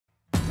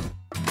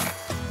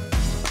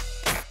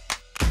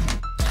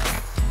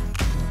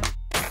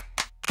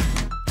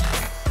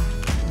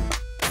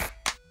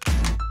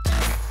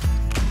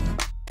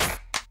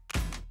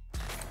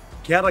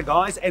Kia ora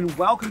guys, and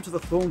welcome to the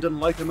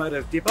Thorndon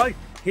Locomotive Depot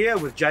here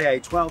with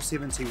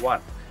JA1271.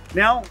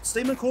 Now,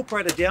 Steam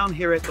Incorporated down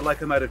here at the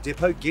Locomotive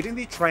Depot getting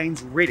their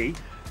trains ready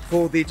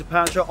for their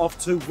departure off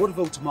to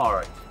Woodville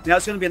tomorrow. Now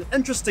it's going to be an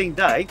interesting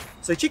day,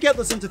 so check out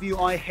this interview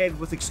I had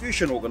with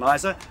excursion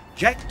organiser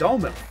Jack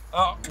Dolman.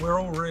 We're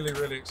all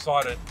really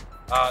excited.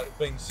 There's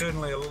been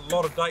certainly a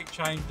lot of date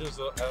changes,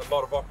 a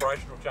lot of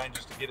operational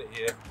changes to get it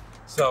here.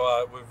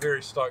 So we're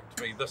very stoked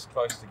to be this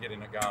close to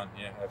getting it going.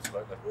 Yeah,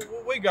 absolutely.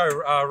 We go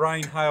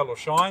rain, hail or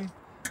shine.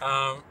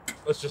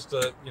 It's just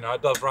it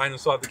does rain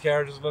inside the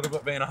carriages a little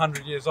bit, being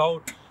 100 years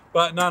old.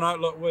 But no,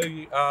 look,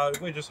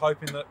 we're just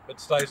hoping that it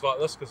stays like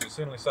this, because it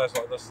certainly stays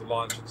like this, the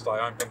line should stay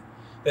open.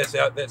 That's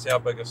our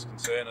biggest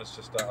concern, is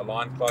just a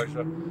line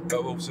closure,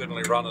 but we'll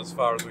certainly run as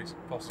far as we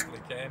possibly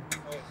can.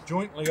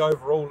 Jointly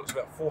overall, it's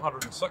about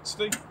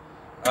 460.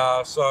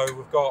 So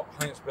we've got, I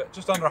think it's about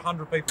just under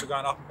 100 people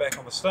going up and back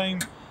on the steam,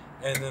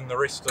 and then the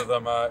rest of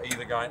them are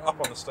either going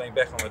up on the steam,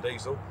 back on the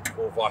diesel,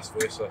 or vice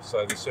versa.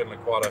 So there's certainly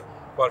quite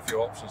a few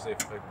options there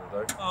for people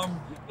to do.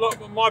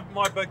 Look,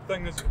 my big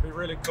thing is it'd be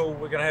really cool.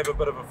 We're going to have a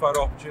bit of a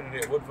photo opportunity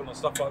at Woodville and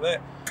stuff like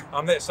that.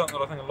 That's something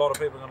that I think a lot of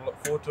people are going to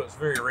look forward to. It's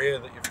very rare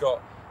that you've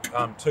got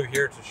two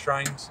heritage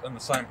trains in the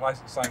same place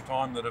at the same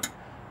time that have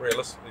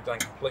realistically done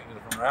completely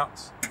different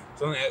routes.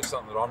 So I think that's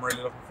something that I'm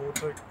really looking forward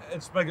to.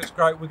 It's big, it's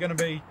great. We're going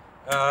to be,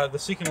 the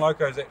second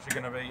loco is actually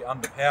going to be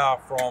under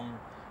power from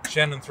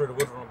Shannon through to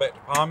Woodville and back to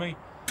Palmy.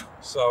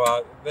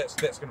 So that's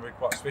going to be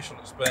quite special.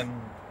 It's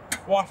been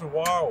quite a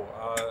while,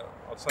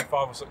 I'd say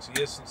 5 or 6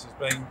 years since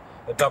there's been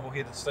a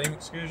double-headed steam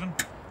excursion.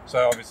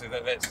 So obviously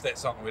that's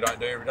something we don't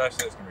do every day,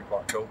 so that's going to be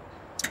quite cool.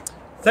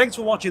 Thanks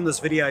for watching this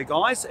video,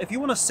 guys. If you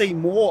want to see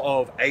more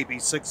of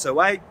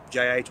AB608,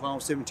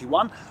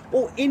 JA1271,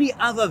 or any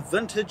other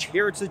vintage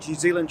heritage New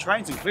Zealand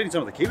trains, including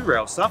some of the Kiwi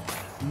Rail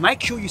stuff,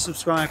 make sure you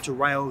subscribe to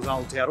Rails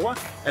Aotearoa,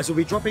 as we'll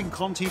be dropping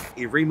content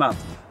every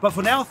month. But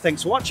for now,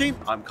 thanks for watching.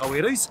 I'm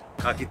Kawe Roes,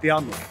 ka kite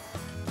anō.